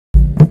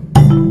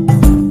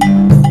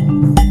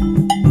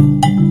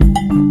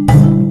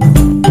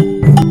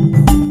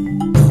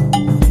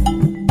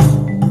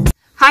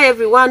Hi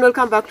everyone,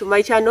 welcome back to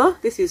my channel.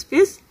 This is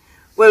Peace.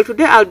 Well,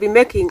 today I'll be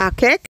making a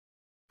cake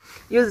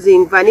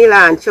using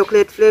vanilla and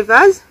chocolate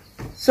flavors.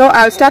 So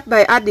I'll start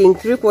by adding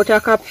 3/4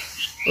 cup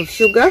of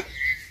sugar.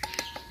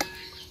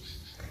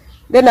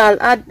 Then I'll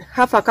add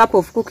half a cup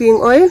of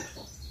cooking oil.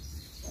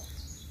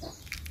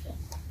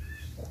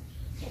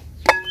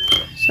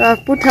 So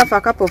I've put half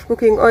a cup of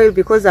cooking oil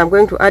because I'm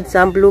going to add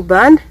some blue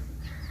band.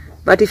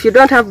 But if you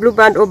don't have blue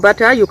band or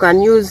butter, you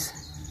can use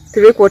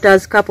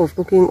 3/4 cup of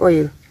cooking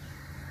oil.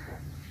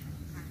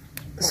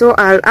 So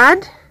I'll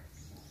add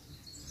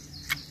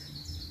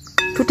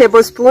 2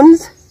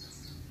 tablespoons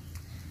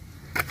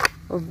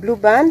of blue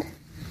band,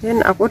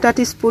 then a 1/4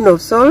 teaspoon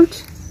of salt.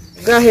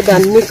 Go ahead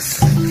and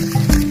mix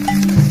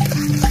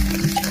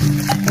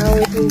our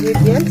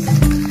ingredients.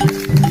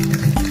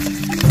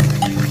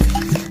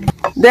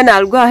 Then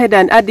I'll go ahead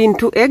and add in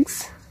 2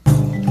 eggs.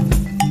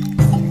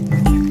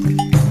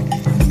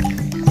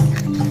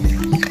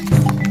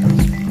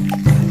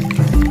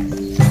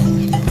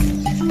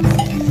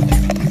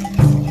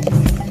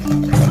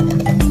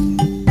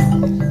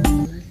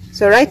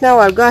 So right now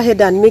I'll go ahead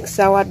and mix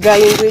our dry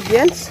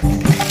ingredients.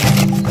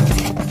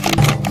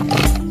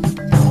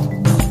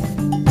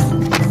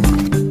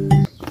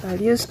 I'll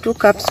use 2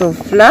 cups of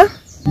flour.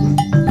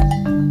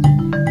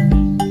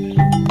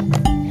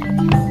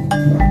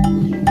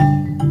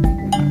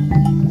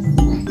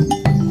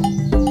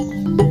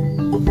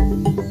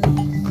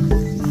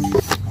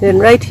 Then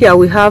right here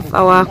we have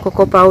our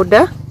cocoa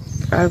powder.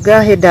 I'll go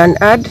ahead and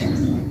add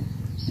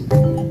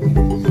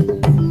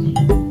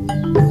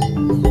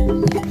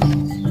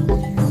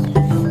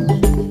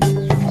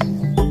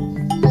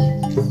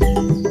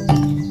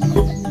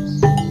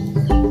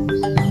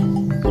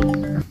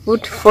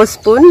put 4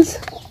 spoons.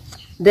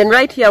 Then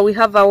right here we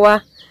have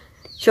our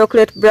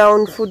chocolate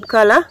brown food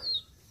color.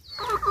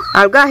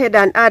 I'll go ahead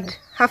and add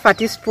half a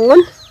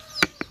teaspoon.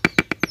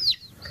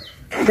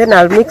 Then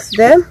I'll mix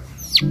them.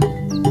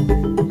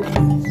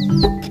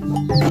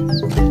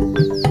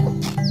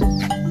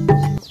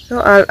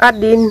 So I'll add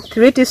in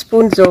 3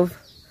 teaspoons of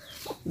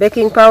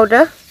baking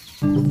powder.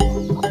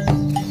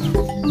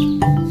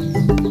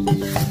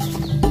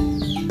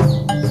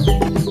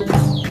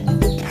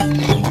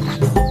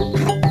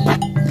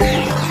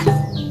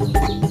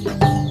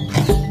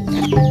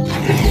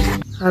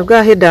 I'll go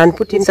ahead and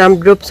put in some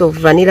drops of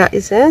vanilla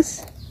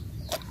essence,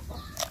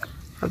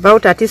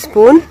 about a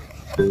teaspoon.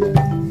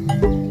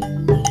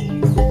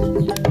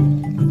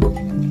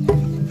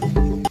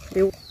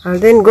 I'll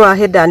then go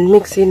ahead and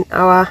mix in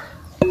our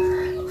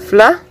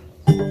flour.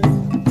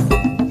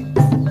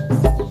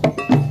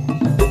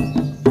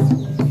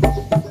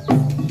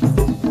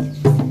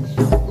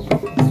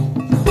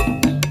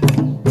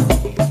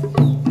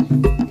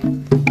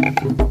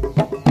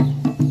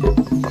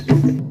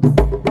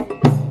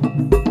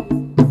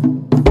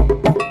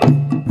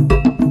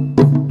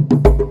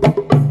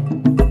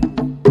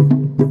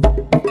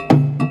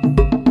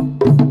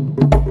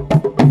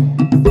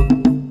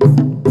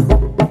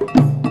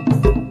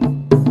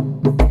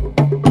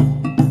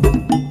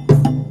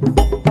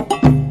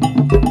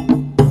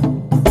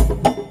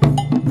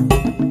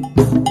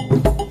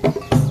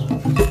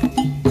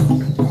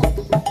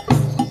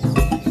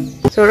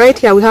 So right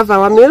here we have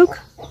our milk.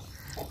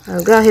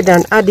 I'll go ahead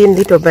and add in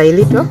little by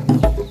little.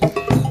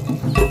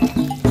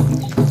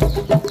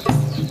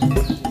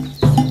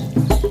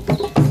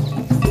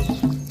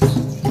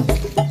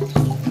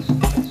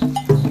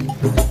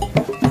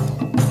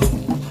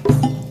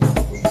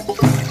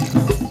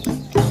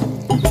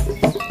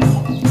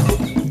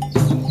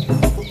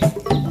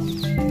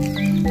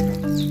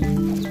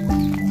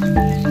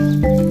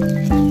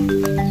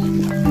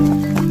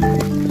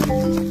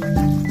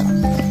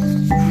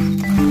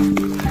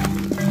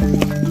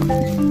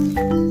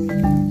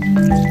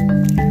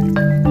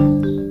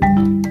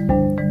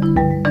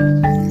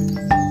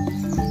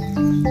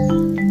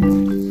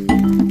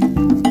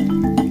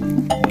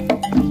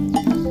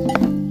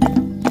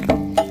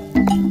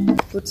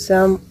 Put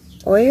some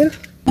oil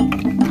and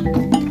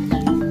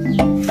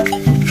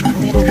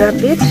then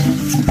rub it.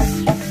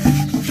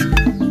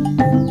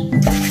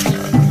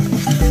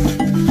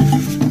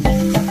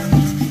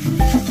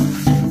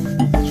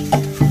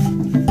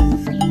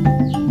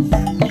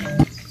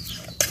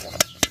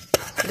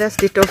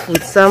 Dust it off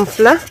with some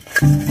flour.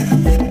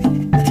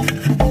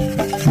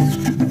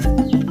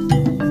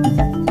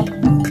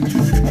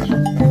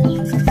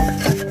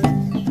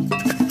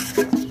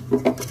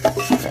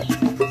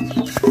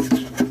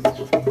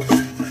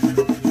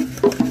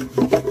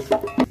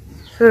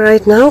 So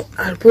right now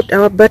I'll put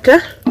our butter.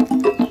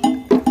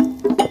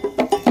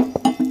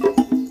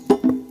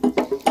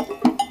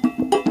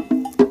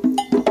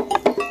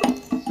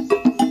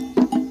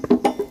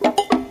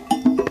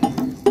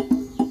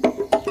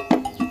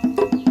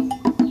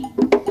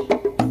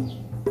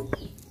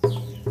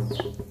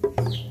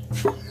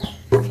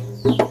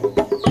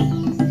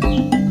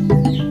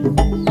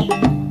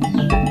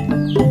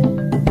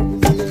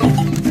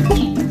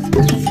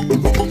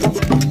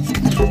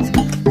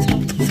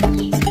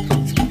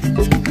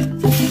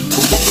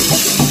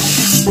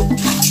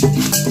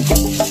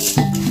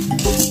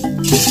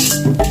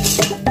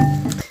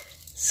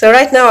 So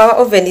right now our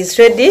oven is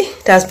ready.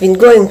 It has been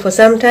going for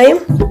some time.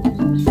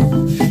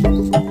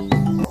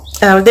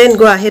 I'll then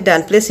go ahead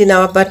and place in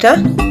our butter.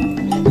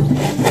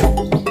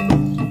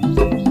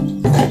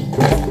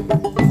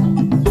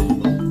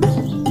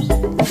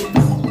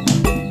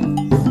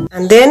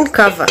 And then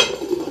cover.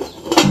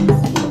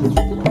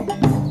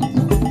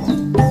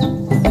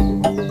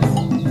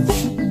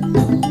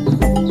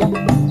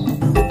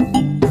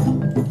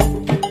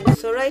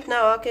 So right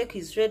now our cake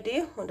is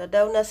ready on the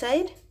downer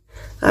side.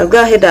 I'll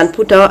go ahead and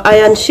put our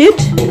iron sheet.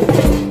 And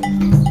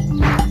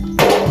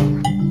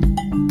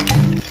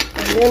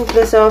then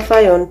place our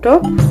fire on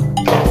top.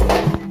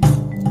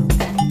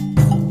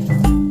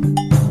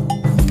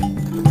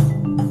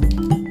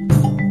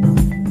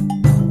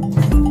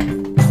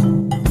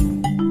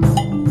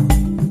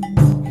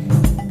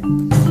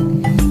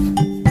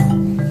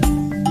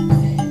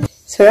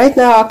 So right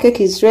now our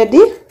cake is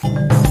ready.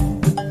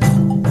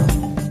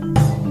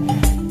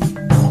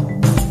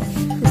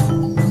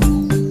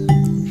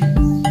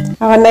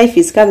 Our knife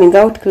is coming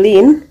out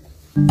clean.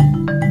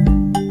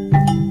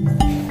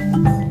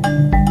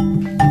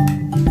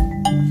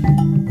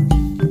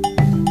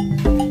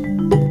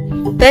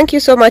 Thank you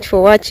so much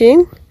for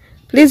watching.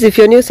 Please, if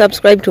you're new,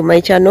 subscribe to my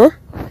channel.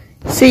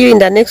 See you in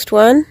the next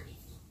one.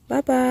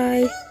 Bye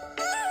bye.